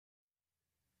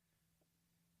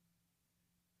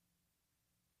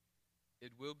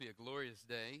It will be a glorious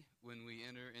day when we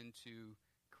enter into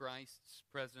Christ's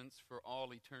presence for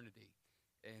all eternity.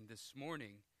 And this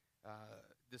morning,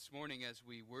 as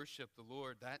we worship the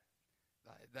Lord,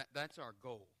 that's our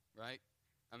goal, right?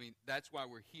 I mean, that's why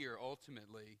we're here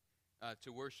ultimately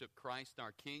to worship Christ,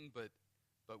 our King. But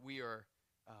we are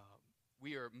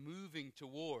moving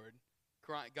toward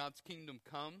God's kingdom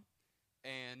come.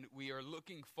 And we are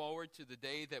looking forward to the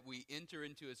day that we enter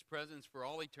into His presence for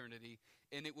all eternity,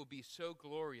 and it will be so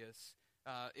glorious.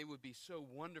 It would be so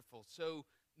wonderful, so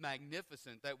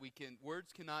magnificent that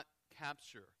words cannot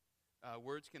capture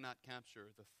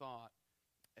the thought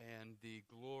and the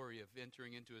glory of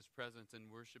entering into His presence and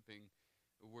worshiping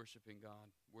God,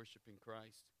 worshiping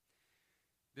Christ.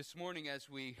 This morning, as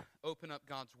we open up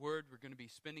God's Word, we're going to be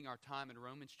spending our time in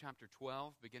Romans chapter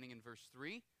 12, beginning in verse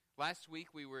 3. Last week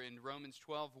we were in Romans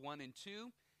 12, 1 and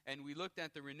 2, and we looked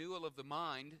at the renewal of the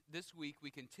mind. This week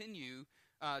we continue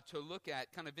to look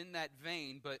at, kind of in that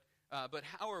vein, but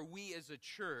how are we as a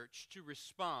church to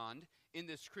respond in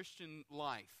this Christian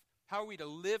life? How are we to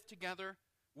live together?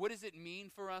 What does it mean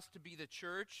for us to be the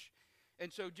church?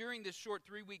 And so during this short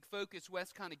 3-week focus,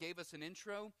 Wes kind of gave us an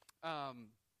intro,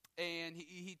 and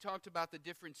he talked about the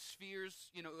different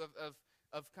spheres,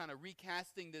 of kind of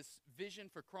recasting this vision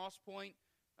for Crosspoint.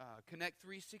 Connect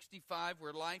 365,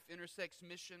 where life intersects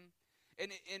mission.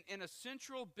 And a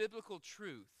central biblical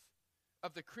truth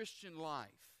of the Christian life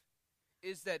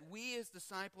is that we as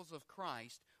disciples of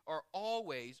Christ are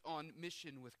always on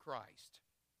mission with Christ.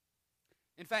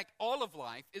 In fact, all of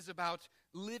life is about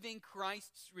living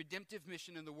Christ's redemptive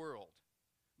mission in the world.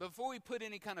 Before we put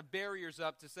any kind of barriers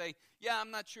up to say, yeah,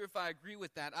 I'm not sure if I agree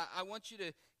with that, I want you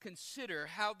to consider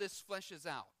how this fleshes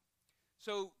out.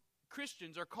 So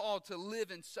Christians are called to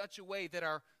live in such a way that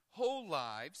our whole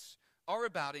lives are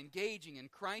about engaging in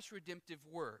Christ's redemptive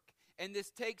work. And this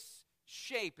takes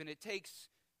shape and it takes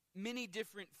many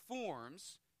different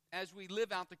forms as we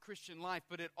live out the Christian life.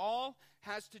 But it all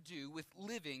has to do with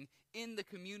living in the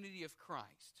community of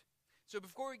Christ. So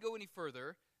before we go any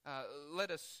further,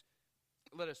 let us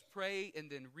pray and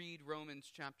then read Romans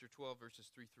chapter 12,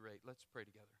 verses 3 through 8. Let's pray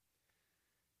together.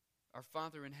 Our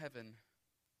Father in heaven,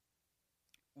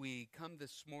 we come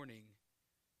this morning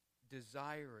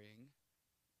desiring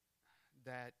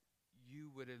that you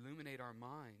would illuminate our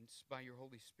minds by your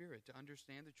Holy Spirit to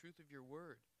understand the truth of your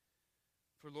word.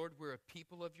 For Lord, we're a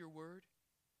people of your word,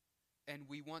 and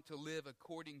we want to live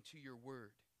according to your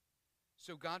word.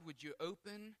 So God, would you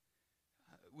open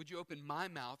my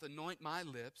mouth, anoint my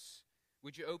lips?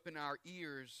 Would you open our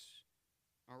ears,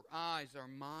 our eyes, our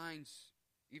minds,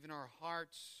 even our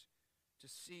hearts, to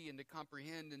see and to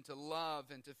comprehend and to love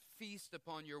and to feast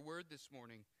upon your word this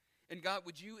morning. And God,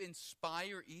 would you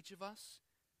inspire each of us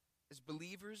as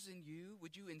believers in you?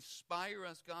 Would you inspire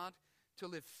us, God, to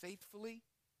live faithfully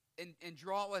and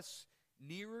draw us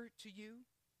nearer to you?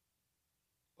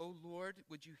 Oh Lord,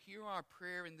 would you hear our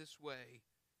prayer in this way?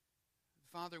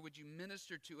 Father, would you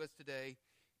minister to us today,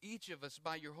 each of us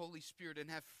by your Holy Spirit, and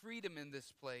have freedom in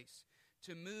this place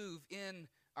to move in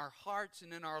our hearts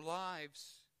and in our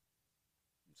lives.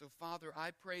 So, Father,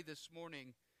 I pray this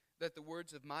morning that the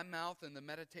words of my mouth and the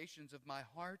meditations of my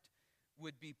heart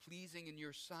would be pleasing in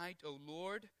your sight, O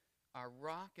Lord, our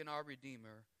rock and our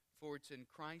Redeemer. For it's in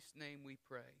Christ's name we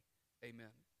pray.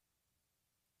 Amen.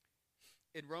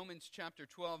 In Romans chapter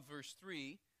 12, verse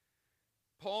 3,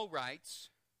 Paul writes,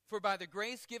 "For by the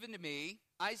grace given to me,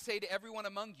 I say to everyone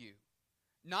among you,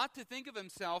 not to think of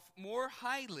himself more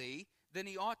highly than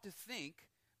he ought to think,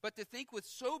 but to think with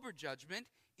sober judgment,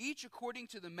 each according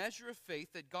to the measure of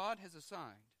faith that God has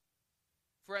assigned.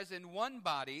 For as in one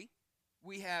body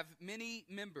we have many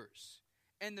members,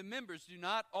 and the members do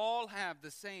not all have the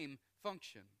same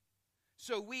function.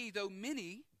 So we, though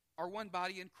many, are one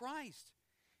body in Christ,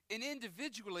 and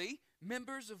individually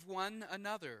members of one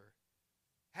another.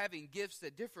 Having gifts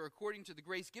that differ according to the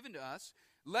grace given to us,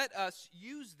 let us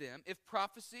use them. If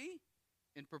prophecy,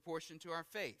 in proportion to our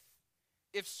faith.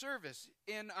 If service,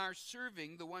 in our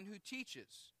serving the one who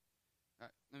teaches."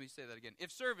 Let me say that again.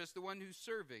 If service, the one who's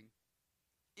serving.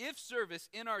 If service,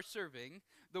 in our serving,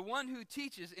 the one who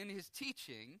teaches in his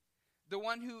teaching, the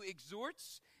one who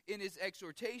exhorts in his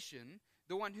exhortation,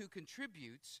 the one who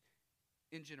contributes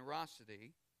in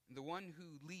generosity, the one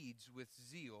who leads with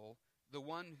zeal, the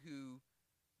one who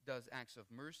does acts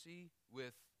of mercy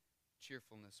with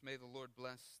cheerfulness. May the Lord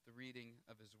bless the reading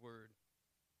of his word.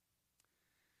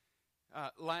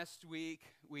 Last week,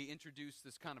 we introduced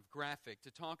this kind of graphic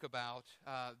to talk about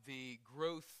the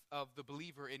growth of the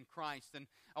believer in Christ. And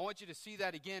I want you to see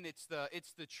that again. It's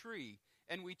the tree.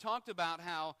 And we talked about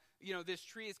how, this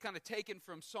tree is kind of taken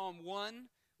from Psalm 1,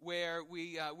 where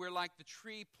we're like the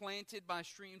tree planted by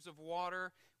streams of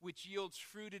water, which yields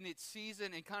fruit in its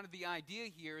season. And kind of the idea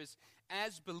here is,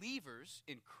 as believers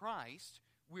in Christ,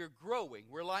 we're growing.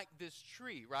 We're like this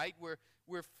tree, right?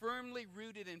 We're firmly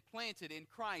rooted and planted in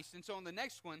Christ. And so on the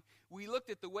next one, we looked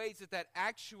at the ways that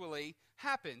actually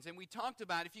happens. And we talked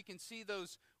about, if you can see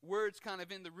those words kind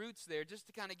of in the roots there, just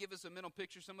to kind of give us a mental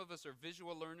picture. Some of us are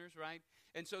visual learners, right?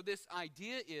 And so this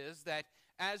idea is that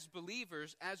as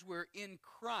believers, as we're in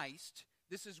Christ,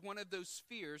 this is one of those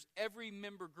spheres, every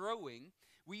member growing.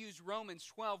 We use Romans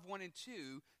 12, 1 and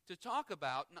 2 to talk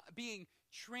about being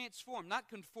transformed, not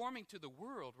conforming to the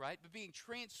world, right, but being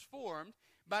transformed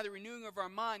by the renewing of our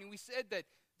mind. And we said that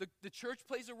the church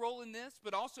plays a role in this,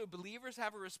 but also believers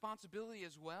have a responsibility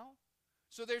as well.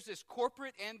 So there's this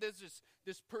corporate and there's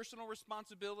this personal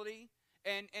responsibility,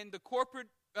 and the corporate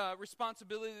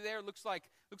responsibility there looks like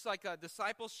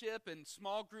discipleship and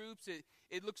small groups.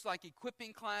 It looks like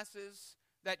equipping classes.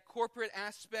 That corporate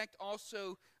aspect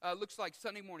also looks like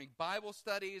Sunday morning Bible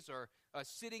studies, or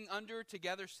sitting under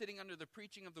the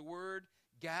preaching of the Word,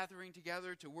 gathering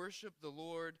together to worship the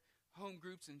Lord, home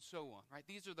groups, and so on, right?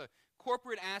 These are the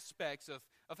corporate aspects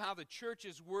of how the church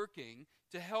is working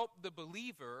to help the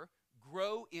believer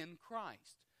grow in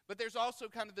Christ. But there's also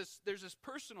there's this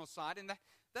personal side, and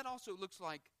that also looks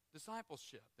like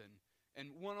discipleship and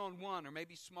one-on-one or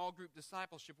maybe small group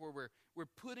discipleship, where we're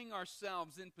putting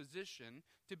ourselves in position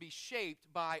to be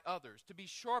shaped by others, to be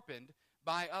sharpened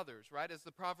by others, right? As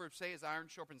the Proverbs say, as iron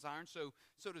sharpens iron, so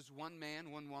does one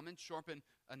man, one woman sharpen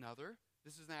another.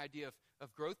 This is the idea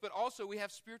of growth. But also we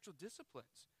have spiritual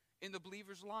disciplines in the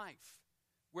believer's life,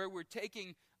 where we're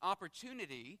taking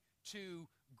opportunity to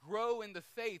grow in the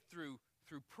faith through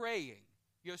praying,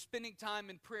 spending time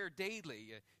in prayer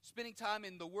daily, spending time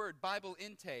in the Word, Bible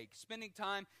intake, spending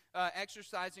time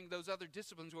exercising those other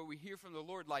disciplines where we hear from the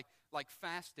Lord, like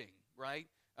fasting, right?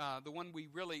 The one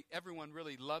everyone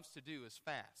really loves to do is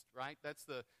fast, right? That's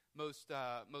the most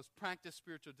practiced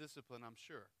spiritual discipline, I'm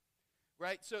sure,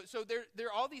 right? So there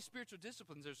are all these spiritual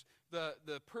disciplines. There's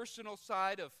the personal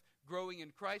side of growing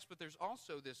in Christ, but there's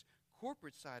also this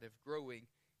corporate side of growing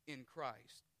in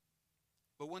Christ.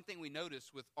 But one thing we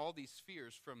notice with all these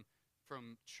spheres,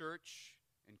 from church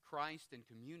and Christ and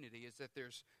community, is that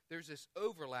there's this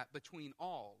overlap between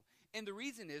all. And the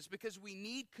reason is because we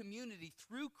need community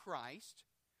through Christ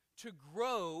to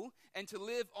grow and to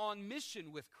live on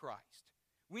mission with Christ.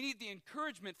 We need the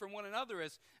encouragement from one another,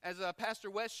 as Pastor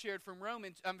West shared from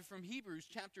Hebrews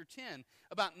chapter 10,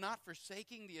 about not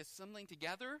forsaking the assembling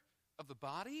together of the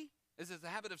body. This is the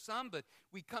habit of some, but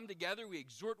we come together, we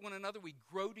exhort one another, we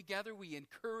grow together, we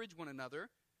encourage one another.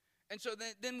 And so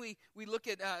then we look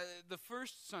at the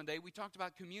first Sunday, we talked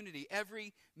about community,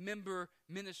 every member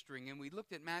ministering, and we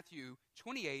looked at Matthew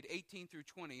 28, 18 through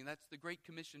 20, and that's the Great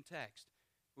Commission text.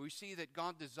 We see that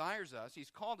God desires us. He's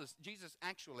called us. Jesus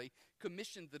actually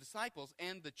commissioned the disciples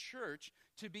and the church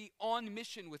to be on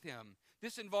mission with Him.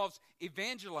 This involves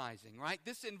evangelizing, right?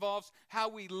 This involves how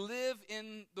we live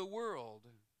in the world.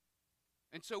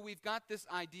 And so we've got this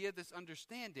idea, this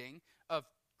understanding of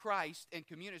Christ and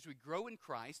community. As we grow in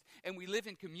Christ and we live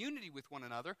in community with one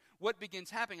another, what begins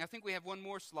happening? I think we have one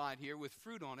more slide here with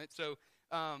fruit on it. So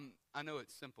I know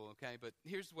it's simple, okay? But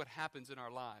here's what happens in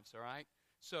our lives, all right?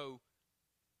 So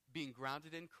being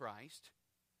grounded in Christ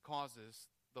causes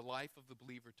the life of the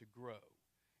believer to grow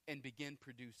and begin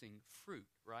producing fruit,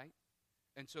 right?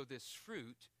 And so this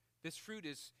fruit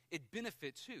it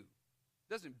benefits who? It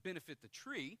doesn't benefit the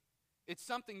tree. It's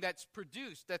something that's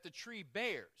produced, that the tree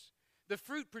bears. The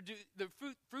fruit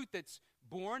that's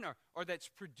born or that's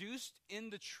produced in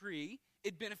the tree,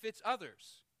 it benefits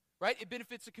others, right? It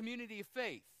benefits the community of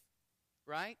faith,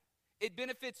 right? It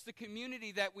benefits the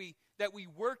community that we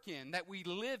work in, that we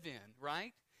live in,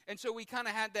 right? And so we kind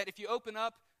of had that. If you open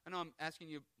up, I know I'm asking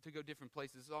you to go different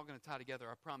places. It's all going to tie together,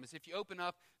 I promise. If you open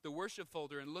up the worship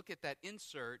folder and look at that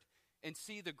insert and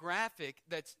see the graphic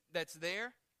that's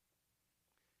there,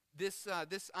 this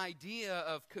idea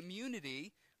of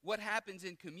community, what happens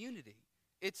in community?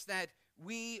 It's that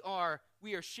we are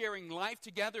sharing life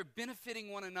together,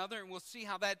 benefiting one another, and we'll see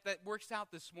how that works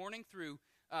out this morning through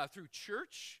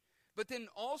church. But then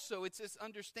also it's this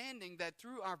understanding that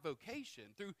through our vocation,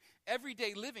 through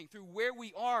everyday living, through where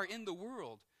we are in the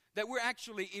world, that we're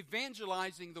actually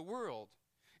evangelizing the world.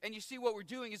 And you see what we're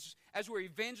doing is, as we're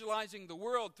evangelizing the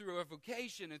world through our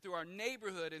vocation and through our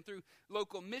neighborhood and through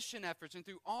local mission efforts and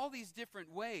through all these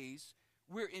different ways,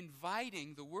 we're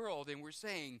inviting the world and we're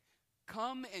saying,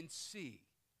 come and see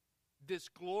this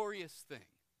glorious thing.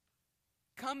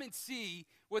 Come and see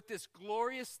what this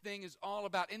glorious thing is all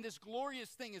about. And this glorious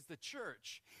thing is the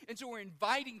church. And so we're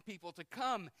inviting people to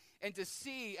come and to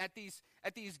see at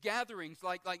these gatherings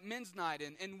like men's night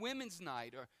and women's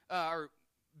night or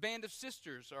band of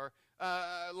sisters or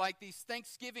like these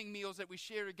Thanksgiving meals that we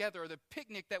share together or the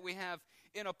picnic that we have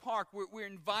in a park. We're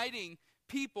inviting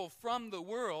people from the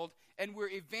world, and we're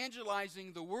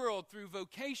evangelizing the world through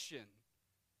vocation,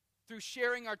 through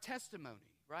sharing our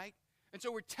testimony, right? And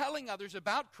so we're telling others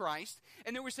about Christ,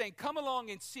 and then we're saying, come along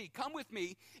and see. Come with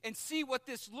me and see what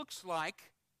this looks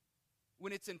like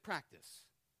when it's in practice.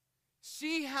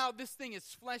 See how this thing is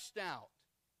fleshed out.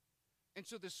 And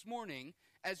so this morning,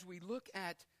 as we look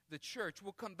at the church,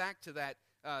 we'll come back to that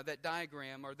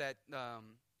diagram or that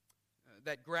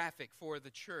graphic for the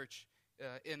church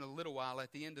in a little while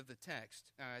at the end of the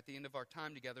text, at the end of our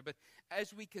time together. But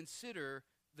as we consider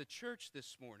the church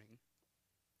this morning,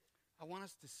 I want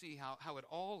us to see how it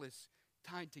all is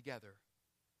tied together.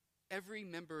 Every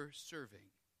member serving.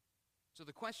 So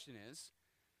the question is,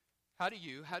 how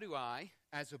do I,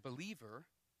 as a believer,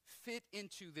 fit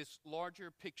into this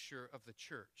larger picture of the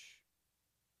church?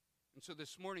 And so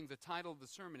this morning, the title of the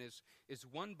sermon is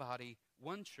One Body,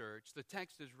 One Church. The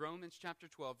text is Romans chapter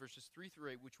 12, verses 3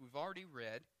 through 8, which we've already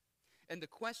read. And the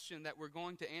question that we're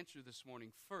going to answer this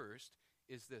morning first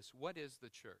is this: what is the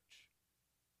church?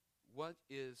 What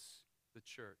is the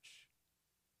church?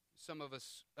 Some of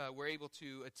us were able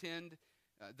to attend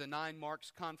the 9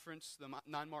 Marks conference, the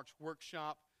 9 Marks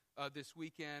workshop this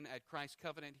weekend at Christ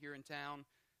Covenant here in town.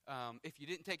 If you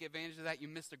didn't take advantage of that, you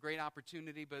missed a great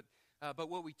opportunity. But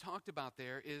what we talked about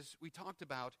there is we talked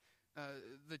about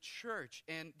the church,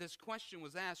 and this question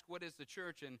was asked: what is the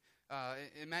church? And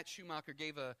Matt Schumacher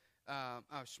gave a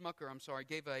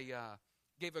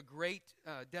great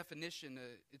definition.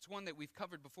 It's one that we've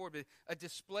covered before, but a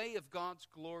display of God's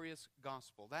glorious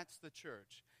gospel. That's the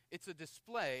church. It's a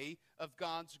display of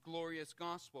God's glorious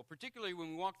gospel. Particularly when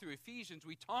we walk through Ephesians,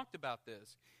 we talked about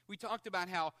this. We talked about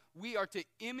how we are to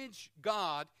image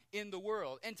God in the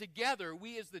world. And together,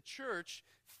 we as the church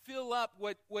fill up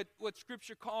what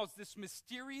Scripture calls this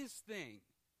mysterious thing.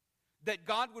 That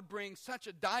God would bring such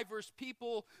a diverse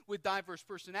people with diverse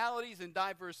personalities and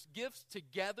diverse gifts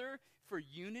together for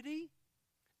unity,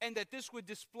 and that this would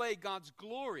display God's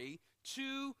glory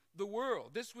to the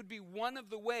world. This would be one of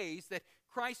the ways that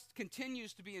Christ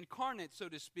continues to be incarnate, so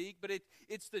to speak, but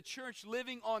it's the church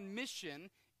living on mission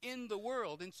in the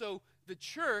world. And so the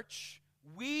church,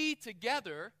 we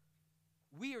together,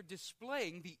 we are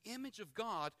displaying the image of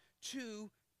God to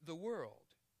the world.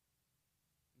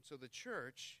 And so the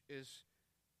church is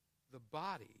the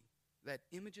body that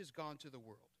images God to the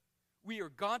world. We are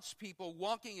God's people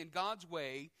walking in God's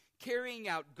way, carrying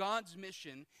out God's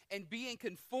mission, and being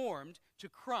conformed to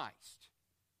Christ.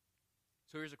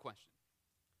 So here's a question.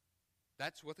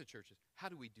 That's what the church is. How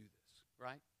do we do this,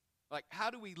 right? Like,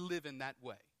 how do we live in that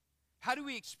way? How do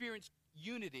we experience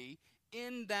unity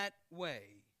in that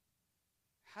way?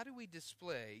 How do we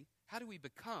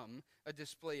become a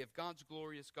display of God's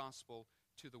glorious gospel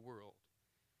to the world?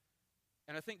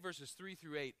 And I think verses 3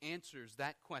 through 8 answers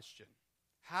that question.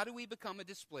 How do we become a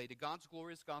display to God's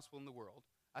glorious gospel in the world?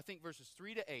 I think verses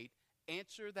 3 to 8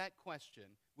 answer that question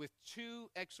with 2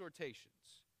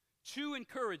 exhortations, 2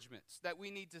 encouragements that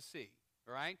we need to see,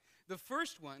 all right? The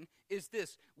first one is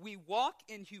this: we walk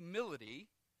in humility,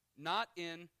 not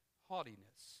in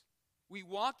haughtiness. We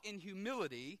walk in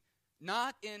humility,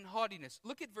 not in haughtiness.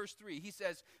 Look at verse 3. He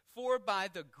says, "For by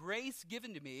the grace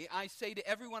given to me, I say to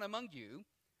everyone among you,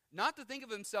 not to think of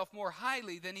himself more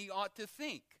highly than he ought to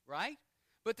think," right?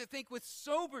 "But to think with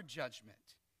sober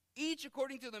judgment, each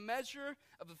according to the measure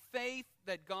of the faith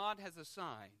that God has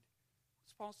assigned."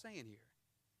 What's Paul saying here?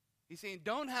 He's saying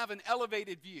don't have an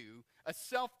elevated view, a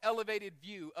self-elevated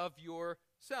view of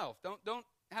yourself. Don't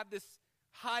have this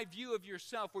high view of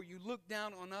yourself where you look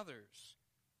down on others.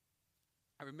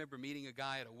 I remember meeting a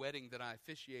guy at a wedding that I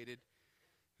officiated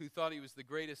who thought he was the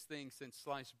greatest thing since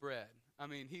sliced bread. I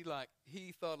mean,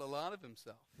 he thought a lot of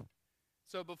himself.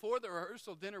 So before the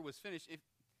rehearsal dinner was finished,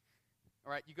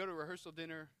 all right, you go to rehearsal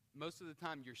dinner, most of the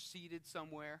time you're seated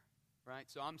somewhere, right?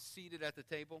 So I'm seated at the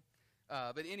table.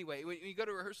 But anyway, when you go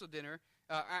to rehearsal dinner,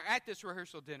 at this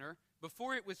rehearsal dinner,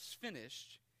 before it was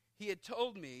finished, he had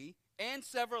told me and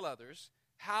several others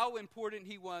how important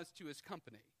he was to his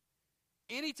company.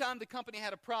 Anytime the company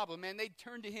had a problem, man, they'd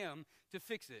turn to him to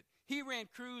fix it. He ran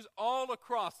crews all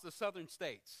across the southern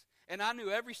states, and I knew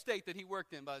every state that he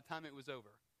worked in by the time it was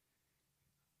over.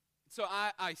 So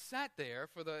I sat there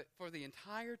for the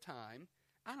entire time.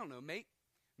 I don't know,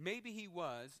 maybe he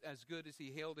was as good as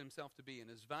he hailed himself to be and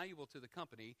as valuable to the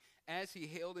company as he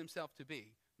hailed himself to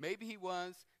be. Maybe he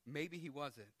was, maybe he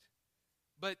wasn't.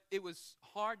 But it was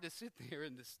hard to sit there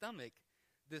and to stomach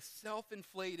this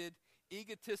self-inflated,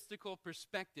 egotistical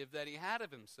perspective that he had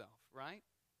of himself, right?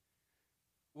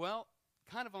 Well,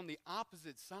 kind of on the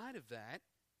opposite side of that,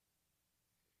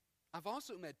 I've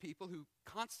also met people who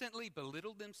constantly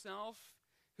belittled themselves,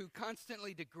 who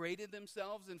constantly degraded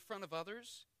themselves in front of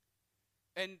others.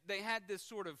 And they had this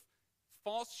sort of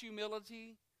false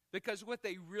humility because what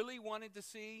they really wanted to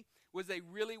see was they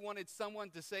really wanted someone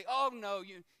to say, "Oh no,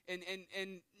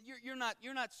 you're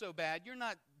not so bad. You're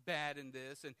not bad in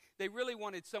this." And they really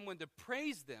wanted someone to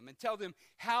praise them and tell them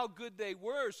how good they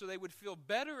were so they would feel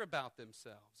better about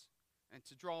themselves and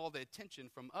to draw all the attention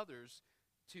from others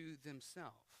to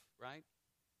themselves, right?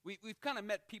 We've kind of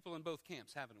met people in both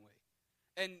camps, haven't we?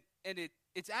 And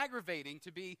it's aggravating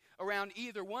to be around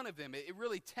either one of them. It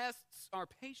really tests our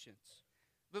patience.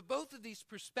 But both of these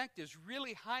perspectives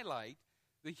really highlight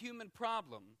the human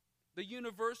problem, the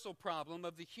universal problem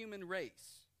of the human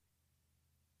race.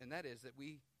 And that is that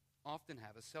we often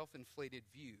have a self-inflated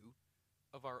view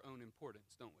of our own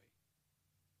importance, don't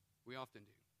we? We often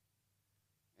do.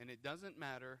 And it doesn't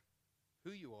matter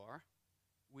who you are,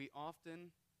 we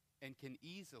often and can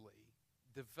easily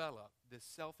develop this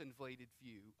self-inflated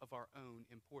view of our own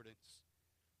importance.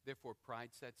 Therefore,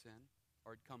 pride sets in,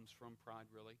 or it comes from pride,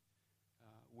 really,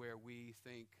 where we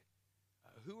think,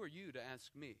 who are you to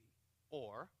ask me?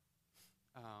 Or,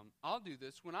 I'll do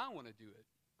this when I want to do it.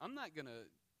 I'm not going to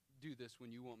do this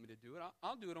when you want me to do it.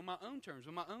 I'll do it on my own terms,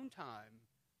 on my own time.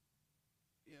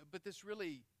 Yeah, but this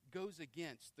really goes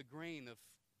against the grain of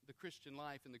the Christian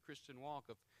life and the Christian walk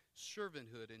of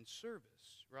servanthood and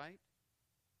service, right?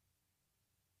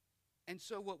 And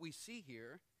so what we see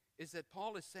here is that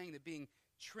Paul is saying that being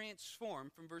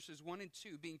transformed, from verses 1 and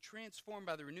 2, being transformed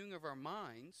by the renewing of our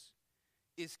minds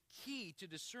is key to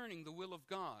discerning the will of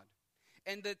God.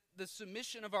 And that the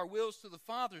submission of our wills to the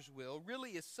Father's will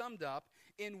really is summed up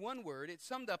in one word. It's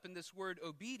summed up in this word,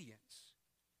 obedience.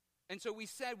 And so we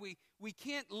said we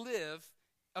can't live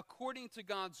according to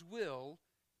God's will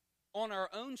on our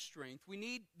own strength. We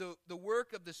need the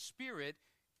work of the Spirit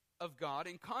of God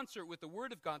in concert with the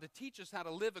Word of God to teach us how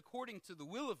to live according to the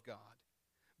will of God.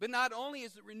 But not only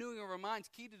is the renewing of our minds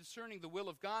key to discerning the will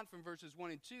of God from verses 1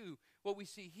 and 2, what we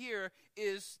see here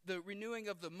is the renewing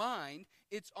of the mind.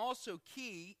 It's also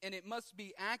key, and it must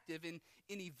be active in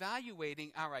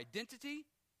evaluating our identity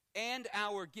and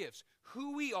our gifts,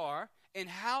 who we are and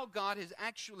how God has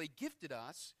actually gifted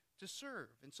us to serve.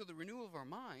 And so the renewal of our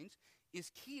minds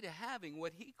is key to having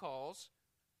what he calls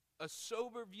a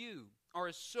sober view or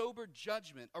a sober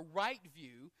judgment, a right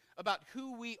view about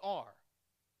who we are.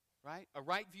 Right? A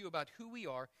right view about who we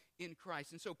are in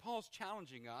Christ. And so Paul's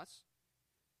challenging us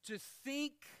to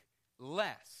think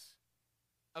less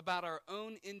about our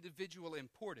own individual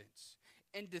importance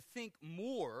and to think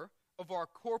more of our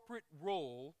corporate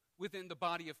role within the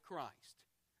body of Christ.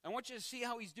 I want you to see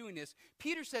how he's doing this.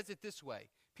 Peter says it this way.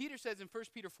 Peter says in 1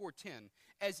 Peter 4:10,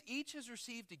 as each has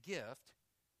received a gift,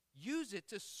 use it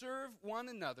to serve one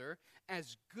another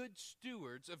as good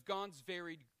stewards of God's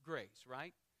varied grace,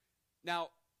 right?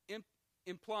 Now,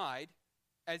 implied,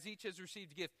 as each has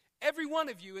received a gift, every one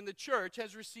of you in the church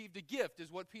has received a gift,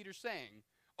 is what Peter's saying.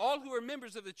 All who are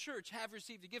members of the church have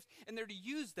received a gift, and they're to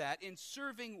use that in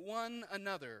serving one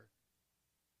another.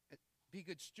 Be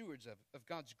good stewards of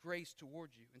God's grace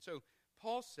toward you. And so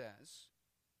Paul says,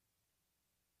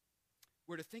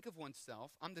 we're to think of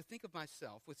oneself, I'm to think of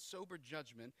myself with sober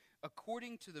judgment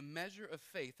according to the measure of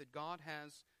faith that God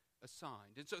has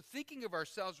assigned. And so thinking of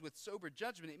ourselves with sober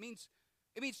judgment, it means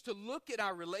to look at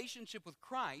our relationship with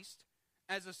Christ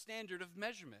as a standard of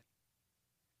measurement.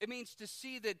 It means to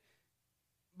see that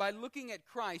by looking at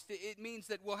Christ, it means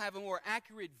that we'll have a more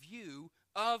accurate view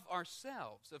of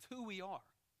ourselves, of who we are.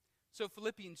 So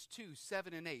Philippians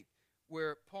 2:7-8,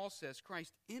 where Paul says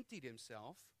Christ emptied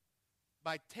himself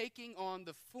by taking on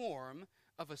the form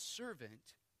of a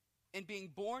servant and being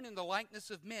born in the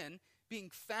likeness of men, being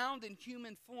found in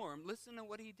human form. Listen to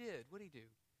what he did. What did he do?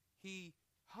 He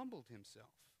humbled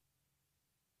himself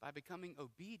by becoming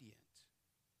obedient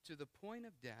to the point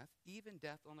of death, even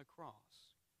death on the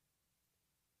cross.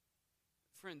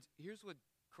 Friends, here's what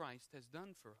Christ has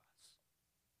done for us.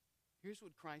 Here's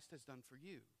what Christ has done for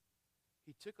you.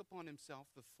 He took upon himself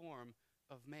the form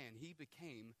of man. He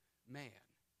became man.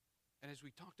 And as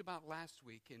we talked about last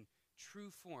week, in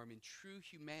true form, in true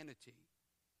humanity,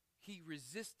 he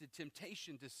resisted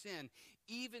temptation to sin,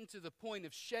 even to the point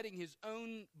of shedding his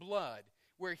own blood,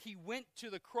 where he went to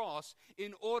the cross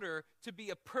in order to be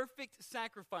a perfect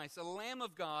sacrifice, a Lamb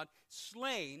of God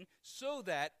slain, so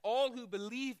that all who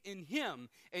believe in him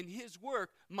and his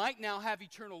work might now have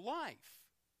eternal life.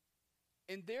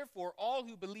 And therefore, all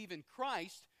who believe in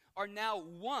Christ are now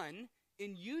one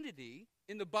in unity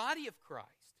in the body of Christ.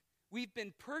 We've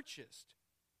been purchased.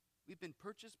 We've been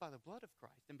purchased by the blood of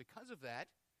Christ. And because of that,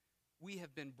 we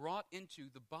have been brought into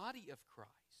the body of Christ.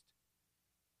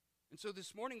 And so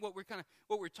this morning, what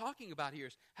we're talking about here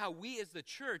is how we as the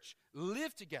church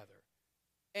live together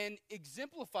and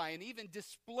exemplify and even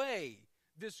display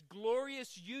this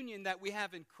glorious union that we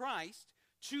have in Christ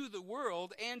to the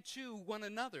world and to one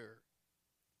another.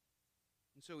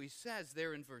 And so he says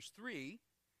there in verse 3,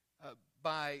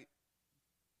 by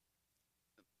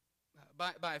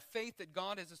a faith that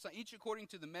God has assigned, each according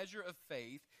to the measure of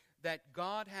faith that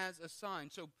God has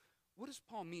assigned. So what does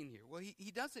Paul mean here? Well,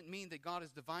 he doesn't mean that God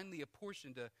has divinely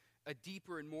apportioned a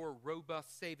deeper and more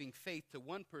robust saving faith to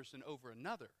one person over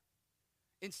another.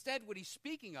 Instead, what he's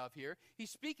speaking of here,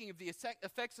 he's speaking of the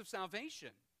effects of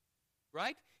salvation,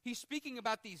 right? He's speaking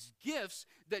about these gifts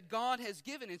that God has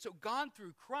given. And so God,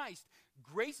 through Christ,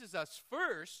 graces us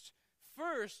first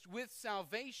with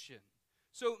salvation.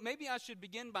 So maybe I should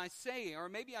begin by saying, or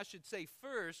maybe I should say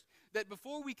first, that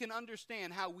before we can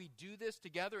understand how we do this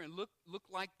together and look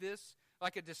like this,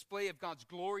 like a display of God's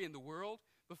glory in the world,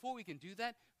 before we can do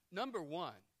that,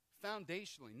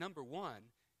 foundationally, number one,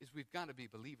 is we've got to be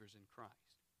believers in Christ,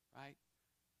 right?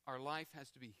 Our life has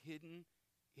to be hidden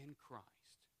in Christ.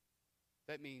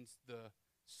 That means the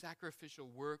sacrificial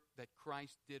work that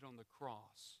Christ did on the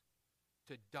cross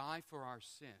to die for our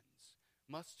sins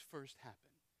must first happen.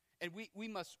 And we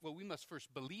must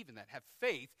first believe in that, have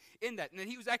faith in that, and that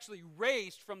he was actually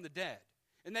raised from the dead,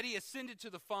 and that he ascended to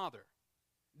the Father.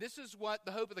 This is what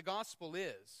the hope of the gospel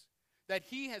is, that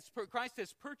Christ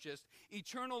has purchased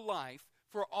eternal life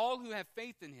for all who have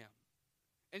faith in him.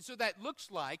 And so that looks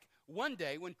like one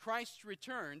day when Christ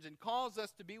returns and calls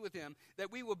us to be with him,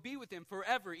 that we will be with him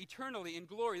forever, eternally in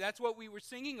glory. That's what we were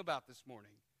singing about this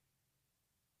morning.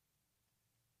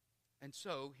 And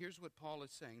so here's what Paul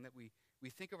is saying, that we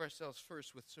think of ourselves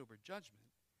first with sober judgment,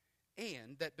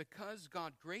 and that because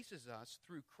God graces us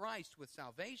through Christ with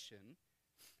salvation,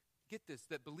 get this,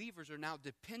 that believers are now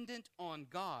dependent on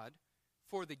God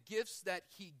for the gifts that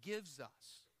he gives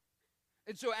us.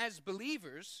 And so as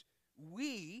believers,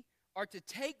 we are to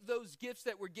take those gifts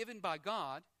that were given by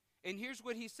God, and here's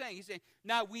what he's saying. He's saying,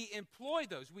 now we employ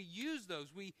those, we use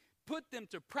those, we put them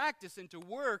to practice and to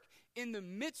work in the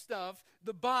midst of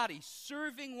the body,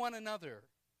 serving one another.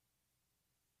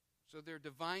 So they're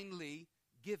divinely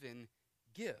given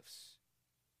gifts.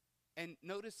 And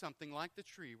notice something like the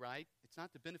tree, right? It's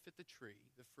not to benefit the tree,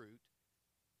 the fruit.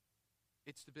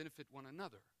 It's to benefit one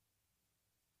another,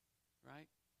 right?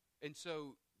 And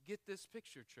so get this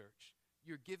picture, church.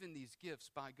 You're given these gifts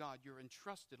by God. You're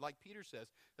entrusted, like Peter says,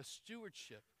 a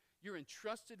stewardship. You're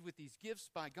entrusted with these gifts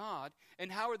by God.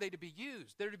 And how are they to be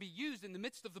used? They're to be used in the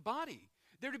midst of the body.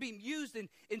 They're to be used in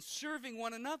serving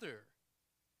one another.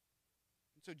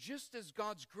 So just as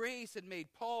God's grace had made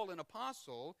Paul an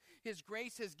apostle, his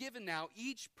grace has given now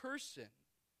each person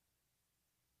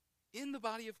in the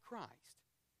body of Christ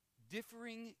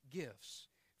differing gifts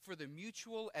for the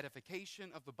mutual edification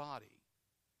of the body.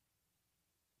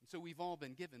 And so we've all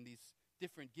been given these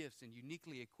different gifts and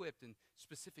uniquely equipped in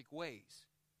specific ways,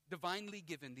 divinely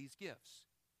given these gifts.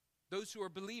 Those who are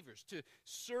believers, to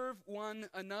serve one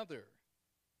another.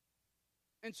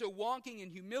 And so walking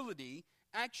in humility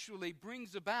actually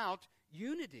brings about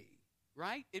unity,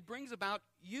 right? It brings about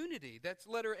unity. That's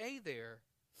letter A there.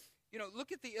 You know,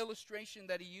 look at the illustration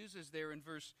that he uses there in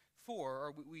verse 4,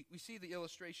 or we see the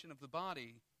illustration of the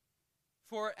body.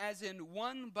 For as in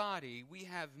one body we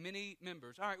have many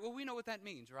members. All right, well, we know what that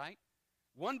means, right?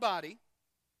 One body,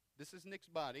 this is Nick's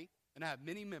body, and I have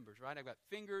many members, right? I've got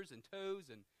fingers and toes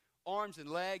and arms and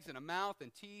legs and a mouth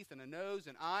and teeth and a nose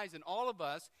and eyes, and all of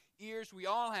us, ears, we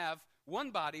all have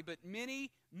one body, but many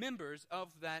members of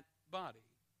that body.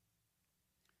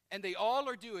 And they all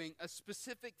are doing a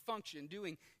specific function,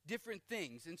 doing different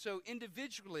things. And so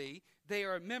individually, they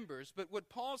are members. But what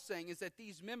Paul's saying is that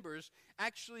these members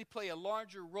actually play a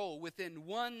larger role within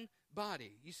one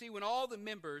body. You see, when all the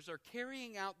members are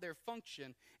carrying out their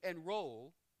function and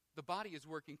role, the body is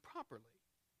working properly.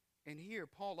 And here,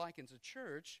 Paul likens a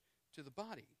church to the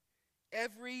body.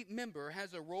 Every member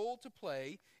has a role to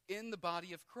play in the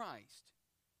body of Christ.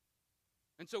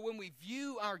 And so when we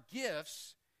view our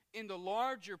gifts in the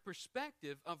larger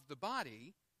perspective of the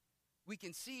body, we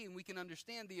can see and we can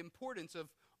understand the importance of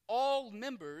all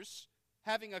members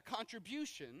having a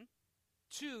contribution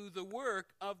to the work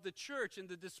of the church and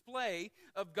the display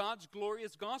of God's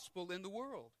glorious gospel in the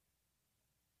world.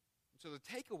 So the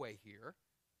takeaway here,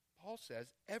 Paul says,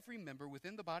 every member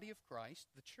within the body of Christ,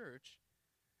 the church,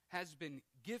 has been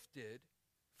gifted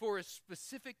for a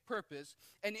specific purpose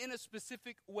and in a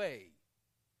specific way.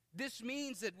 This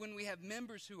means that when we have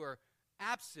members who are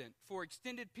absent for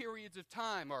extended periods of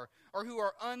time or who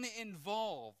are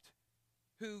uninvolved,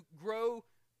 who grow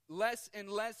less and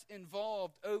less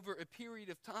involved over a period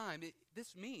of time,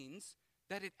 this means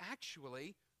that it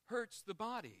actually hurts the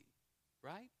body,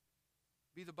 right?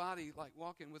 Be the body like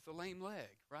walking with a lame leg,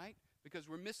 right? Because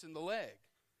we're missing the leg.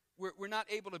 We're not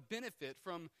able to benefit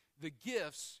from the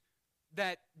gifts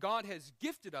that God has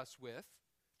gifted us with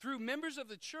through members of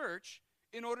the church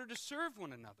in order to serve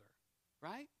one another,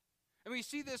 right? And we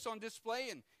see this on display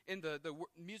in the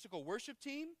musical worship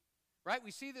team, right?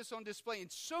 We see this on display in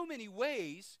so many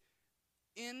ways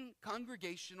in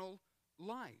congregational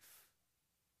life.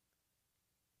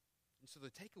 And so the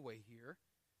takeaway here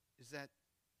is that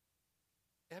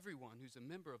everyone who's a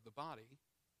member of the body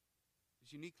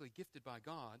is uniquely gifted by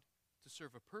God to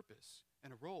serve a purpose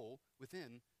and a role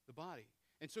within the body.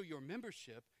 And so your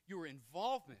membership, your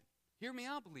involvement, hear me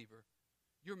out, believer,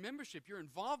 your membership, your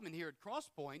involvement here at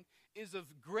Crosspoint is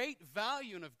of great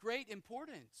value and of great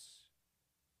importance.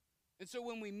 And so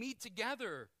when we meet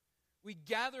together, we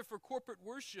gather for corporate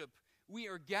worship, we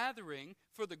are gathering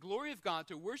for the glory of God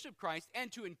to worship Christ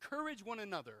and to encourage one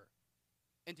another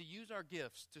and to use our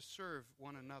gifts to serve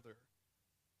one another.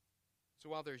 So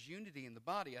while there's unity in the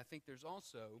body, I think there's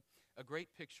also a great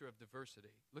picture of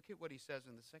diversity. Look at what he says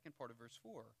in the second part of verse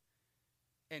 4.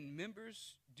 And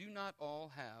members do not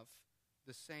all have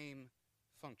the same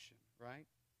function, right?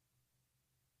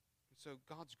 So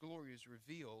God's glory is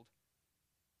revealed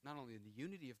not only in the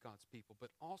unity of God's people, but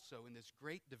also in this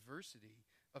great diversity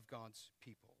of God's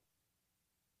people.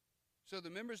 So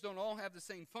the members don't all have the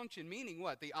same function, meaning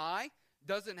what? The eye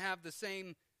doesn't have the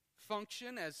same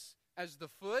function as the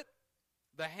foot,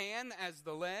 the hand as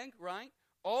the leg, right?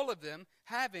 All of them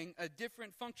having a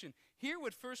different function. Hear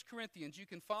what 1 Corinthians, you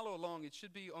can follow along, it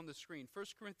should be on the screen. 1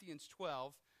 Corinthians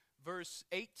 12, verse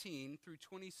 18 through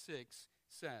 26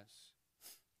 says,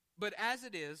 But as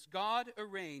it is, God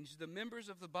arranged the members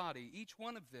of the body, each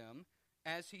one of them,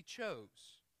 as he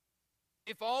chose.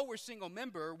 If all were single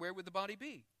member, where would the body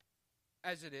be?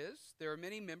 As it is, there are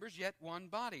many members, yet one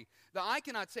body. The eye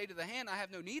cannot say to the hand, I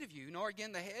have no need of you, nor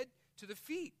again the head to the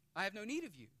feet, I have no need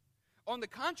of you. On the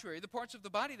contrary, the parts of the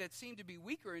body that seem to be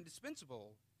weaker are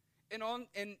indispensable. And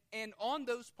on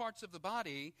those parts of the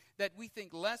body that we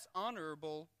think less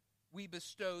honorable, we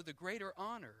bestow the greater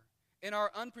honor. And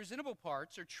our unpresentable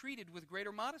parts are treated with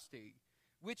greater modesty,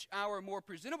 which our more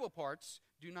presentable parts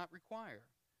do not require.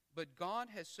 But God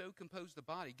has so composed the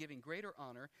body, giving greater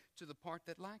honor to the part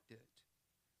that lacked it,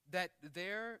 that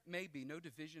there may be no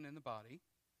division in the body,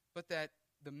 but that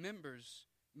the members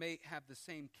may have the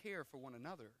same care for one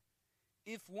another.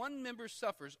 If one member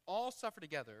suffers, all suffer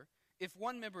together. If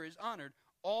one member is honored,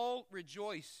 all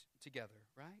rejoice together,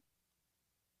 right?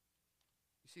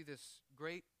 You see this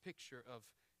great picture of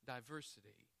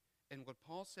diversity. And what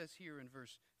Paul says here in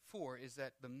verse 4 is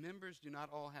that the members do not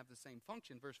all have the same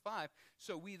function. Verse 5,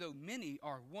 so we, though many,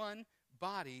 are one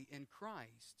body in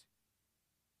Christ.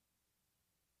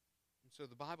 And so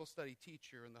the Bible study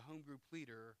teacher and the home group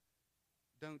leader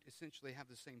don't essentially have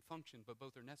the same function, but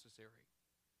both are necessary.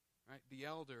 Right? The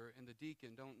elder and the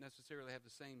deacon don't necessarily have the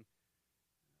same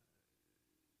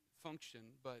function,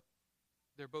 but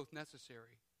they're both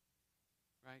necessary.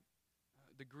 Right?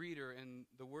 The greeter and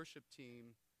the worship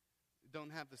team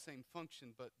don't have the same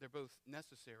function, but they're both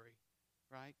necessary.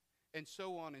 Right? And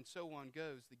so on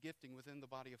goes the gifting within the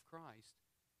body of Christ,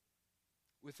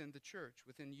 within the church,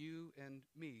 within you and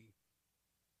me.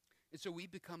 And so we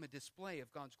become a display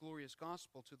of God's glorious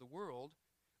gospel to the world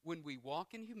when we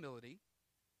walk in humility,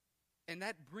 and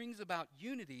that brings about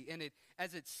unity, and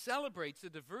as it celebrates the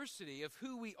diversity of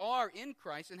who we are in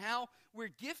Christ and how we're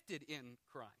gifted in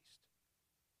Christ.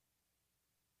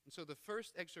 And so the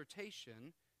first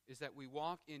exhortation is that we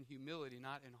walk in humility,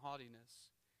 not in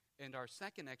haughtiness. And our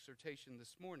second exhortation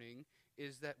this morning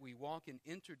is that we walk in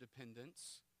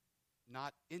interdependence,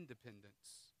 not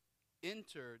independence.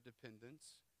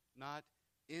 Interdependence, not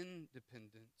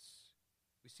independence.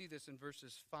 We see this in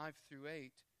verses 5 through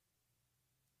 8.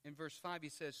 In verse 5 he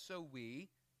says, so we,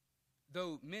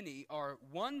 though many, are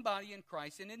one body in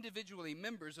Christ and individually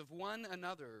members of one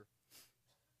another.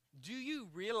 Do you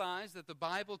realize that the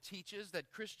Bible teaches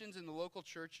that Christians in the local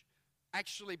church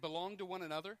actually belong to one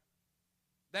another?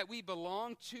 That we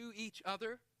belong to each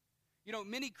other? You know,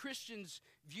 many Christians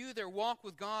view their walk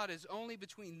with God as only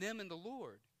between them and the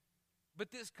Lord.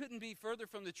 But this couldn't be further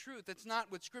from the truth. That's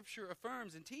not what Scripture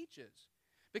affirms and teaches.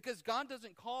 Because God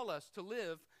doesn't call us to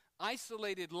live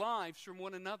isolated lives from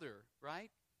one another,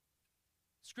 right?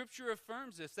 Scripture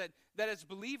affirms this, that as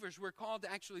believers we're called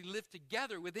to actually live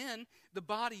together within the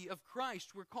body of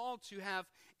Christ. We're called to have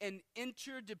an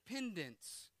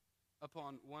interdependence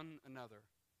upon one another.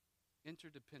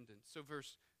 Interdependence. So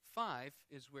verse 5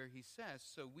 is where he says,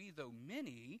 so we, though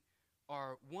many,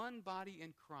 are one body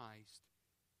in Christ.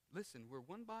 Listen, we're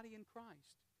one body in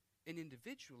Christ. And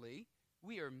individually,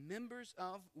 we are members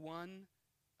of one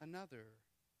another.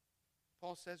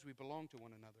 Paul says we belong to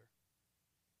one another.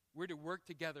 We're to work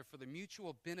together for the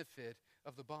mutual benefit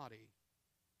of the body.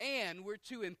 And we're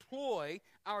to employ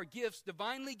our gifts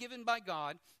divinely given by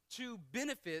God to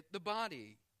benefit the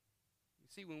body. You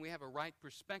see, when we have a right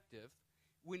perspective,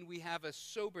 when we have a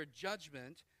sober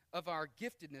judgment of our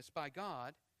giftedness by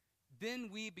God, then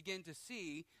we begin to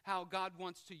see how God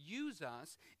wants to use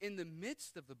us in the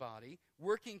midst of the body,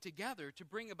 working together to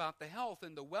bring about the health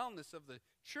and the wellness of the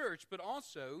church, but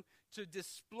also to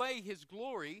display His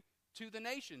glory to the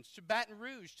nations, to Baton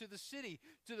Rouge, to the city,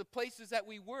 to the places that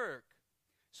we work.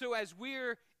 So as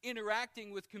we're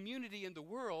interacting with community in the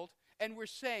world, and we're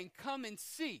saying, come and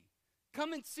see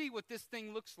what this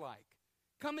thing looks like.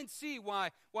 Come and see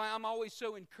why I'm always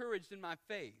so encouraged in my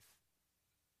faith.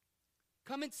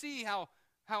 Come and see how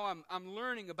I'm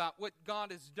learning about what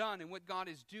God has done and what God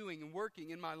is doing and working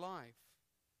in my life.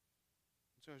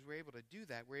 So as we're able to do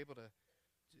that, we're able to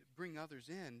bring others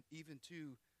in, even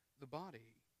to the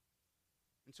body.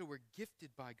 And so we're gifted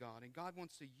by God, and God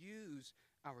wants to use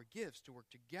our gifts to work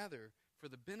together for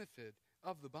the benefit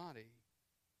of the body.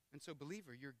 And so,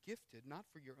 believer, you're gifted not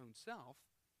for your own self,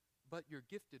 but you're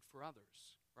gifted for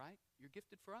others, right? You're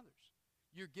gifted for others.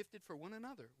 You're gifted for one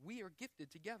another. We are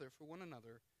gifted together for one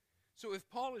another. So if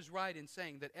Paul is right in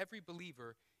saying that every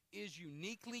believer is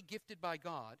uniquely gifted by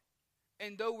God,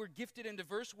 and though we're gifted in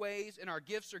diverse ways and our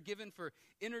gifts are given for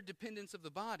interdependence of the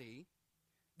body,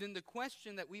 then the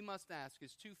question that we must ask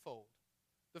is twofold.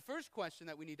 The first question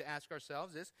that we need to ask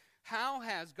ourselves is, how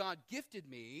has God gifted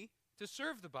me to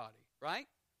serve the body, right?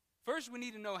 First, we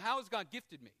need to know, how has God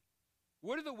gifted me?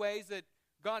 What are the ways that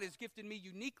God has gifted me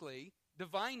uniquely,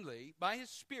 divinely, by His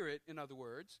Spirit, in other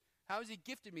words? How has He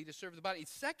gifted me to serve the body?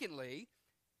 Secondly,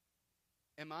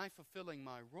 am I fulfilling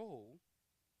my role,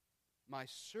 my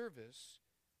service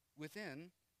within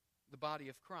the body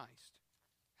of Christ?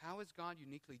 How has God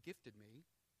uniquely gifted me?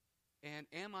 And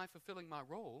am I fulfilling my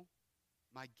role,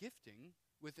 my gifting,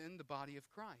 within the body of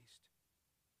Christ?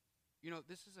 You know,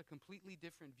 this is a completely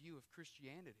different view of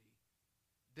Christianity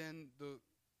than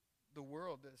the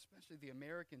world, especially the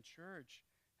American church,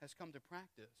 has come to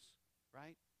practice,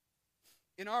 right?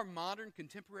 In our modern,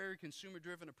 contemporary,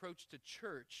 consumer-driven approach to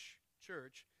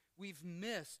church, we've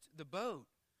missed the boat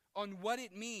on what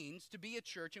it means to be a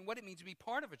church and what it means to be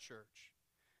part of a church.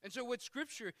 And so what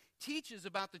Scripture teaches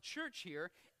about the church here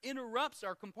interrupts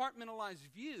our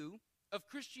compartmentalized view of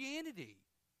Christianity.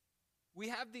 We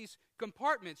have these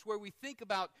compartments where we think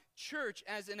about church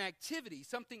as an activity,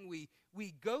 something we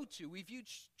go to. We view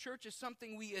church as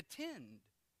something we attend.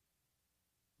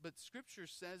 But Scripture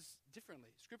says differently.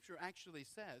 Scripture actually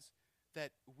says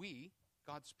that we,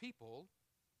 God's people,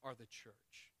 are the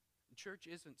church. And church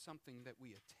isn't something that we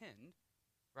attend,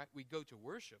 right? We go to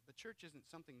worship, but church isn't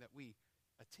something that we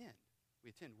attend. We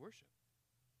attend worship.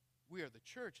 We are the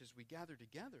church as we gather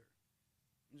together.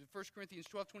 In 1 Corinthians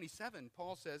 12:27,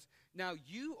 Paul says, now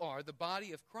you are the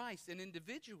body of Christ and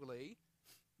individually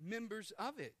members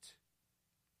of it.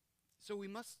 So we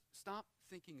must stop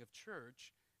thinking of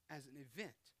church as an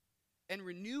event and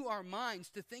renew our minds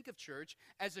to think of church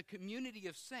as a community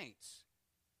of saints,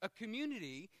 a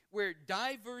community where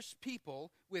diverse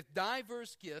people with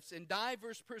diverse gifts and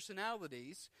diverse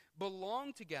personalities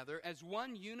belong together as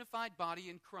one unified body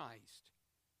in Christ.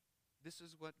 This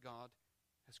is what God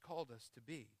has called us to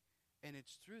be. And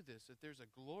it's through this that there's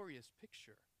a glorious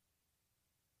picture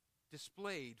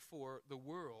displayed for the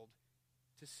world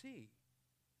to see.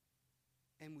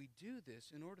 And we do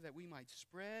this in order that we might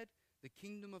spread the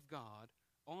kingdom of God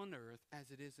on earth as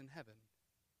it is in heaven.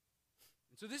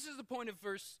 And so this is the point of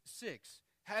verse 6.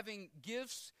 Having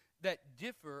gifts that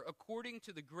differ according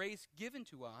to the grace given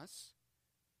to us,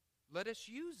 let us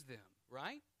use them,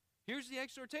 right? Here's the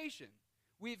exhortation.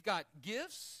 We've got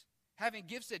gifts, having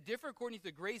gifts that differ according to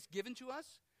the grace given to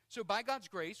us. So by God's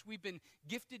grace, we've been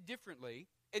gifted differently.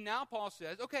 And now Paul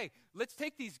says, okay, let's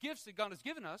take these gifts that God has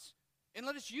given us and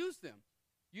let us use them.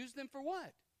 Use them for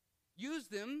what? Use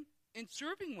them in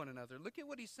serving one another. Look at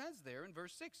what he says there in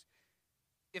verse 6.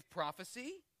 If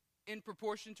prophecy, in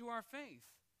proportion to our faith.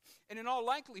 And in all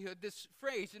likelihood, this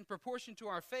phrase, in proportion to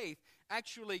our faith,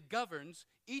 actually governs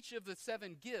each of the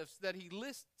 7 gifts that he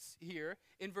lists here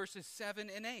in verses 7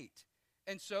 and 8.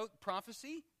 And so,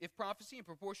 prophecy, if prophecy, in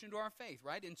proportion to our faith,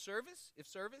 right? In service, if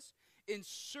service, in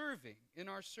serving, in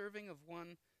our serving of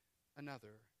one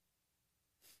another.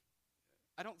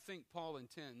 I don't think Paul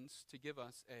intends to give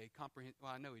us a comprehensive,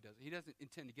 well, I know he doesn't. He doesn't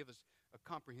intend to give us a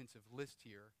comprehensive list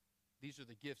here. These are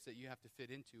the gifts that you have to fit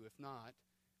into. If not,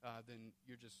 then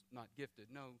you're just not gifted.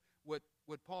 No,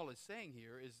 what Paul is saying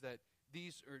here is that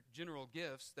these are general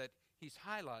gifts that he's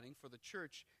highlighting for the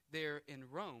church there in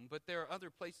Rome. But there are other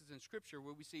places in Scripture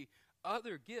where we see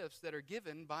other gifts that are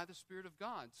given by the Spirit of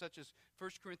God, such as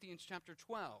 1 Corinthians chapter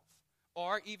 12,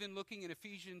 or even looking in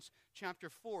Ephesians chapter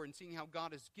 4 and seeing how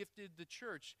God has gifted the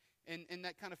church, and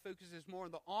that kind of focuses more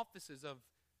on the offices of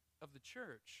the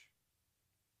church.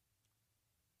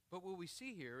 But what we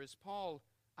see here is Paul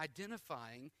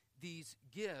identifying these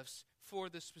gifts for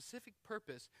the specific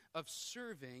purpose of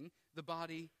serving the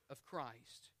body of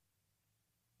Christ.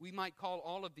 We might call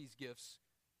all of these gifts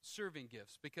serving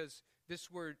gifts, because this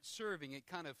word serving,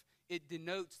 it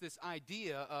denotes this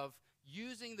idea of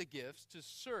using the gifts to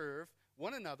serve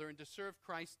one another and to serve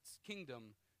Christ's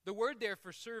kingdom. The word there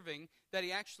for serving that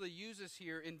he actually uses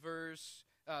here in verse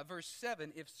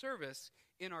 7, if service,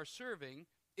 in our serving,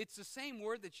 it's the same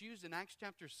word that's used in Acts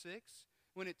chapter 6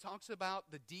 when it talks about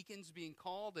the deacons being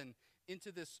called and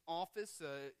into this office,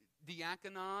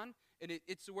 diakonon, and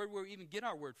it's the word where we even get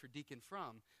our word for deacon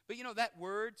from. But you know, that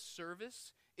word,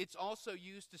 service, it's also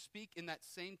used to speak in that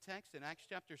same text in Acts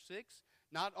chapter 6,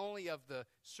 not only of the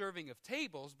serving of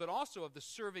tables, but also of the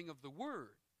serving of the word,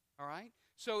 all right?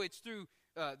 So it's through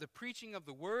the preaching of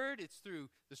the word, it's through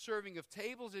the serving of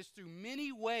tables, it's through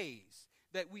many ways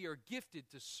that we are gifted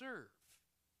to serve.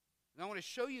 And I want to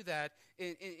show you that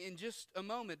in just a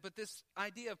moment. But this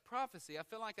idea of prophecy, I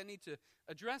feel like I need to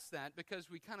address that because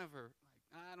we kind of are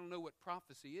like, I don't know what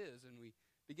prophecy is. And we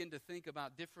begin to think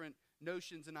about different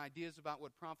notions and ideas about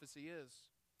what prophecy is.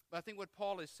 But I think what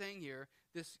Paul is saying here,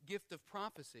 this gift of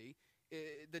prophecy,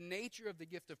 the nature of the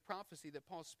gift of prophecy that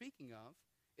Paul's speaking of,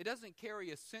 it doesn't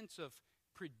carry a sense of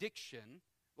prediction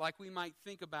like we might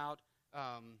think about,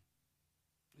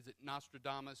 is it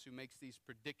Nostradamus who makes these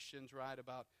predictions, right,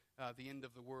 about the end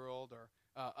of the world, or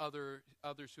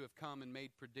others who have come and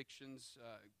made predictions,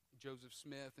 Joseph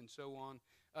Smith and so on.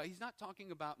 He's not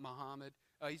talking about Muhammad.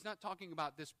 He's not talking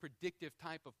about this predictive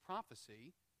type of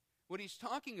prophecy. What he's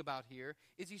talking about here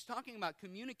is he's talking about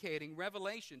communicating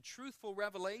revelation, truthful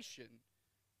revelation,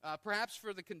 perhaps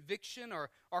for the conviction or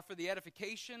for the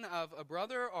edification of a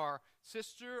brother or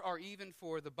sister, or even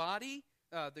for the body,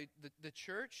 the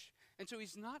church. And so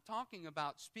he's not talking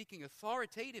about speaking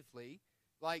authoritatively,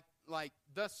 like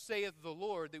thus saith the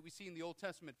Lord that we see in the Old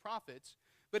Testament prophets,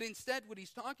 but instead what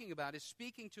he's talking about is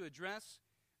speaking to address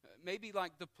maybe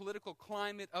like the political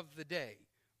climate of the day,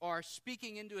 or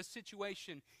speaking into a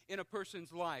situation in a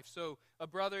person's life. So a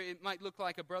brother, it might look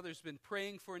like a brother's been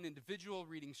praying for an individual,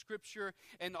 reading Scripture,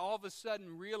 and all of a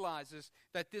sudden realizes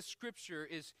that this Scripture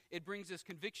it brings this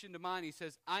conviction to mind. He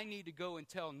says, I need to go and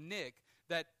tell Nick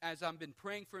that as I've been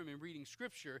praying for him and reading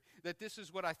Scripture, that this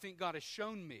is what I think God has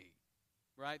shown me.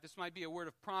 Right? This might be a word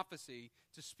of prophecy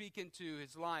to speak into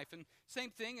his life. And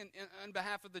same thing on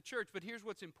behalf of the church. But here's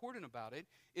what's important about it,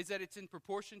 is that it's in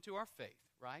proportion to our faith,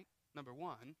 right? Number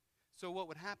one. So what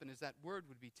would happen is that word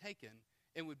would be taken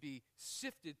and would be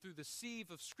sifted through the sieve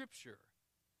of Scripture,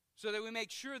 so that we make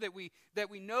sure that we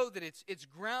know that it's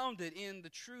grounded in the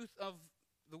truth of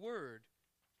the word.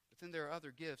 But then there are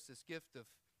other gifts, this gift of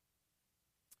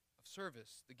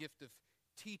service, the gift of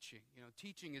teaching. You know,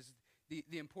 teaching is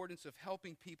the importance of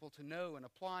helping people to know and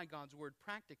apply God's word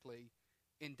practically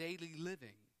in daily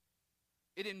living.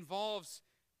 It involves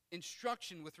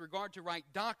instruction with regard to right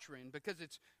doctrine, because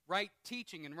it's right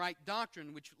teaching and right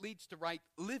doctrine which leads to right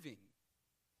living.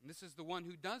 And this is the one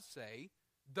who does say,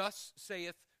 thus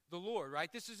saith the Lord,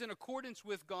 right? This is in accordance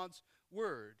with God's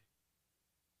word.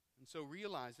 And so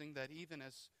realizing that even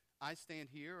as I stand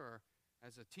here, or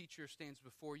as a teacher stands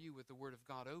before you with the word of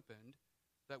God opened,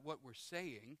 that what we're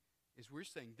saying is we're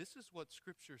saying this is what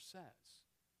Scripture says.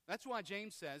 That's why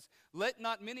James says, let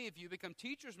not many of you become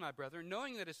teachers, my brethren,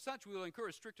 knowing that as such we will incur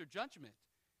a stricter judgment.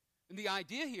 And the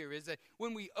idea here is that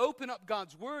when we open up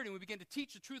God's word and we begin to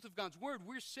teach the truth of God's word,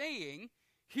 we're saying,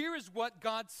 here is what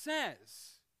God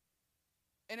says.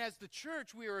 And as the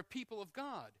church, we are a people of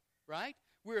God, right?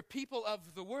 We're a people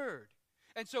of the word.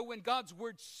 And so when God's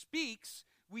word speaks,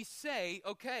 we say,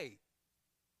 okay,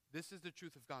 this is the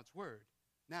truth of God's word.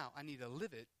 Now I need to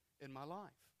live it in my life.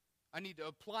 I need to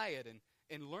apply it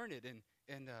and learn it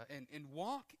and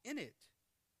walk in it.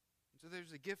 So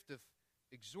there's the gift of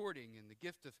exhorting and the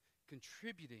gift of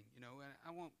contributing, and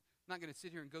I'm not going to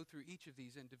sit here and go through each of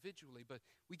these individually, but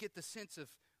we get the sense of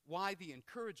why the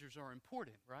encouragers are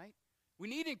important, right? We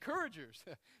need encouragers.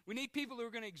 We need people who are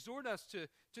going to exhort us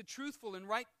to truthful and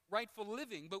rightful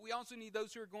living, but we also need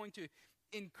those who are going to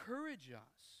encourage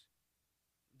us,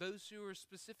 those who are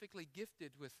specifically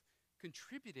gifted with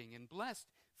contributing and blessed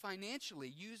financially,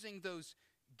 using those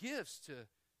gifts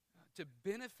to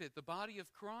benefit the body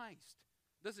of Christ.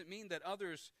 Doesn't mean that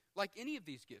others, like any of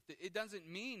these gifts, it doesn't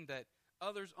mean that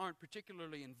others aren't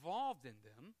particularly involved in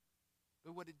them,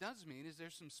 but what it does mean is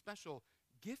there's some special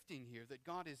gifting here that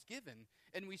God has given,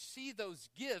 and we see those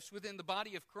gifts within the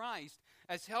body of Christ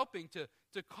as helping to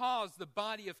cause the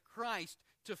body of Christ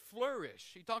to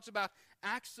flourish. He talks about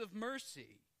acts of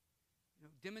mercy,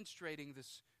 demonstrating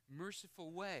this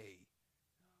merciful way,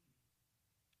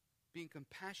 being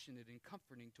compassionate and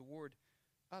comforting toward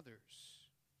others.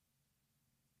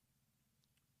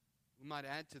 We might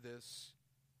add to this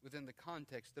within the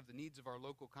context of the needs of our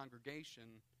local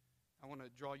congregation. I want to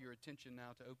draw your attention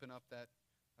now to open up that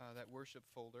worship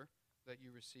folder that you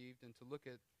received and to look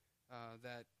at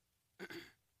that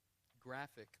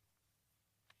graphic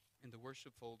in the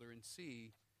worship folder and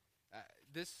see.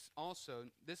 This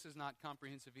is not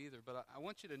comprehensive either, but I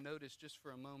want you to notice just for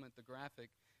a moment the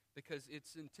graphic, because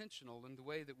it's intentional in the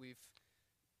way that we've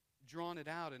drawn it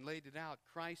out and laid it out.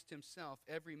 Christ himself,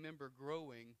 every member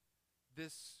growing.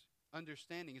 This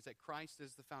understanding is that Christ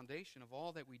is the foundation of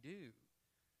all that we do.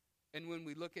 And when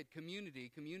we look at community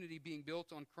being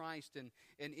built on Christ and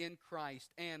in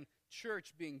Christ, and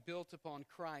church being built upon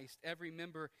Christ, every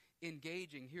member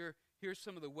engaging. Here's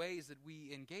some of the ways that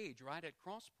we engage right at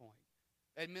Crosspoint.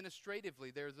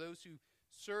 Administratively, there are those who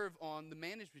serve on the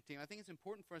management team. I think it's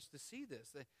important for us to see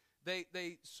this.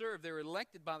 They serve, they're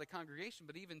elected by the congregation,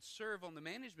 but even serve on the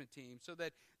management team so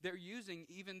that they're using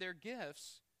even their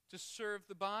gifts to serve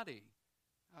the body,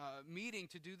 meeting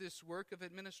to do this work of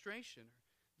administration.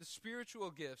 The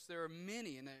spiritual gifts, there are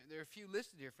many, and there are a few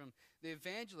listed here, from the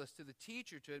evangelist to the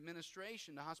teacher to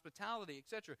administration to hospitality,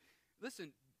 etc.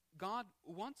 Listen, God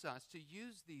wants us to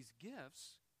use these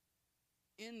gifts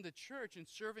in the church and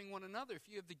serving one another. If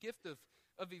you have the gift of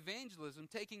evangelism,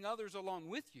 taking others along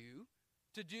with you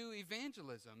to do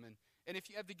evangelism, and if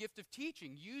you have the gift of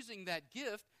teaching, using that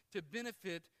gift to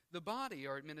benefit the body,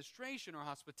 or administration, or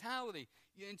hospitality,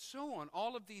 and so on.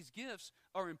 All of these gifts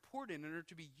are important and are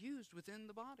to be used within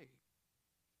the body.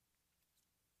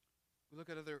 We look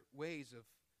at other ways of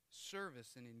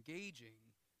service and engaging,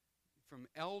 from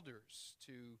elders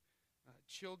to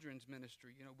children's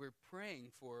ministry. We're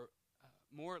praying for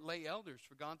more lay elders,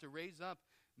 for God to raise up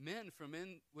men from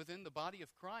within the body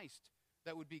of Christ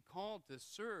that would be called to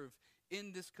serve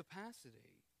in this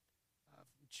capacity.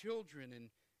 Children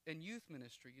and youth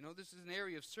ministry. This is an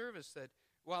area of service that,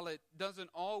 while it doesn't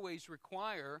always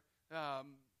require,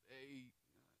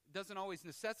 doesn't always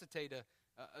necessitate a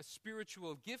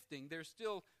spiritual gifting, there's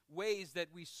still ways that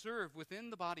we serve within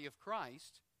the body of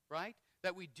Christ, right?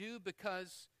 That we do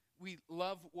because we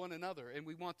love one another and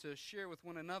we want to share with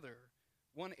one another.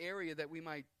 One area that we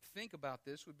might think about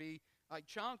this would be like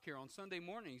childcare on Sunday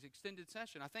mornings, extended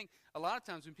session. I think a lot of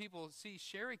times when people see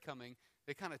Sherry coming,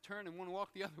 they kind of turn and want to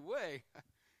walk the other way.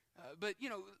 But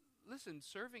listen,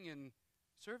 serving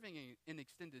in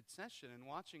extended session and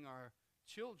watching our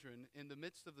children in the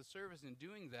midst of the service and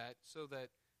doing that so that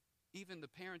even the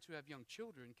parents who have young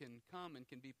children can come and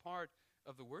can be part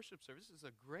of the worship service is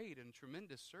a great and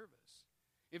tremendous service.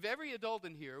 If every adult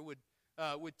in here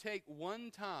would take one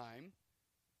time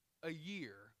a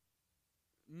year,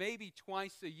 maybe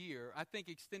twice a year, I think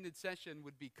extended session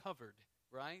would be covered,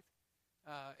 right?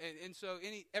 And so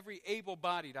every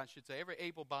able-bodied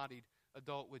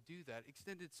adult would do that.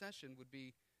 Extended session would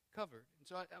be covered. And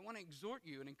so I want to exhort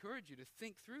you and encourage you to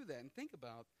think through that and think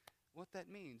about what that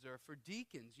means. Or for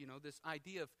deacons, this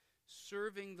idea of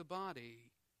serving the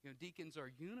body. Deacons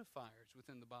are unifiers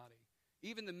within the body.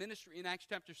 Even the ministry in Acts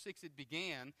chapter 6, it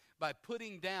began by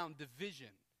putting down division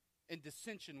and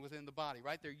dissension within the body,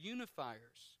 right? They're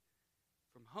unifiers.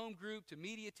 From home group to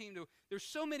media team, there's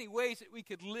so many ways that we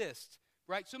could list,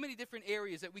 right? So many different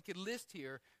areas that we could list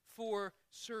here for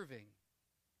serving.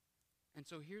 And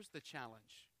so here's the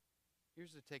challenge.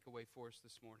 Here's the takeaway for us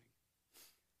this morning.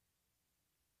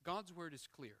 God's word is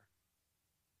clear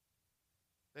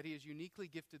that he has uniquely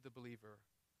gifted the believer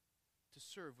to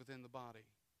serve within the body.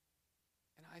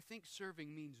 And I think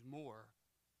serving means more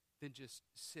than just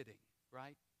sitting,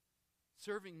 right?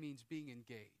 Serving means being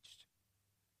engaged.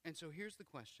 And so here's the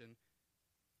question.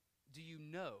 Do you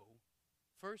know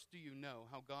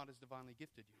how God has divinely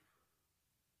gifted you?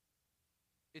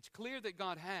 It's clear that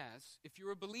God has, if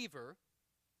you're a believer.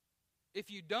 If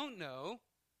you don't know,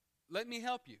 let me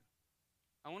help you.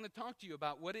 I want to talk to you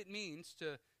about what it means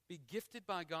to be gifted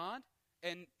by God,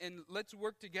 and let's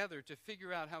work together to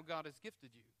figure out how God has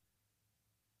gifted you.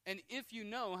 And if you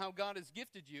know how God has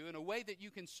gifted you in a way that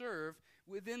you can serve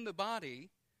within the body,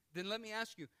 then let me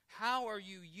ask you, how are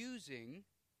you using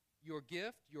your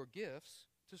gift, your gifts,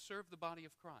 to serve the body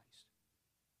of Christ?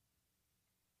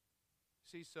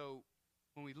 See, so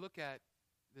when we look at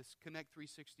this Connect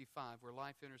 365, where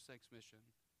life intersects mission,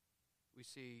 we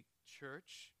see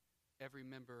church, every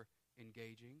member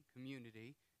engaging,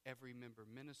 community, every member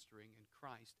ministering, and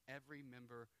Christ, every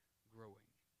member growing.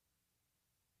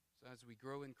 So as we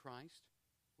grow in Christ,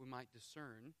 we might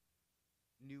discern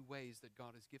new ways that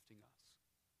God is gifting us,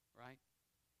 right?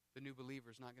 The new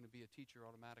believer is not going to be a teacher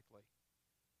automatically.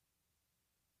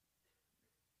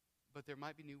 But there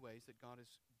might be new ways that God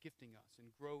is gifting us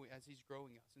and grow as he's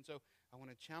growing us. And so I want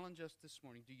to challenge us this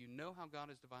morning. Do you know how God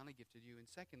has divinely gifted you? And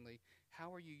secondly,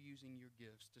 how are you using your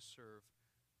gifts to serve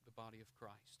the body of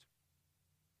Christ?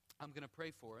 I'm going to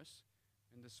pray for us.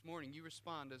 And this morning, you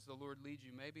respond as the Lord leads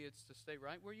you. Maybe it's to stay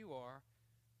right where you are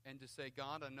and to say,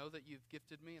 God, I know that you've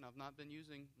gifted me and I've not been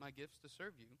using my gifts to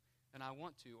serve you, and I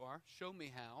want to. Or show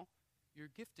me how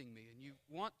you're gifting me and you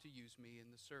want to use me in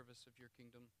the service of your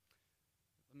kingdom.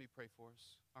 Let me pray for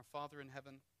us. Our Father in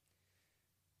heaven,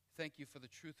 thank you for the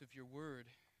truth of your word.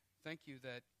 Thank you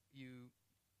that you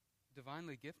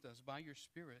divinely gift us by your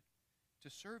Spirit to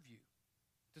serve you,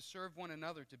 to serve one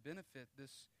another, to benefit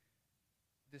this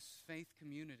faith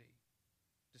community,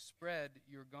 to spread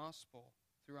your gospel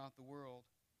throughout the world,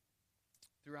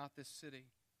 throughout this city.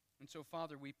 And so,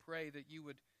 Father, we pray that you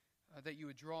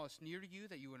would draw us near to you,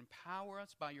 that you would empower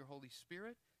us by your Holy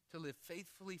Spirit to live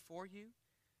faithfully for you.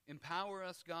 Empower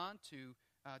us, God,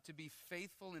 to be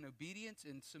faithful in obedience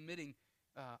in submitting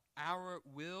our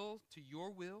will to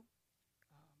your will.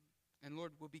 And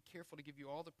Lord, we'll be careful to give you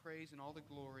all the praise and all the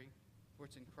glory, for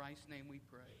it's in Christ's name we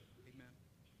pray.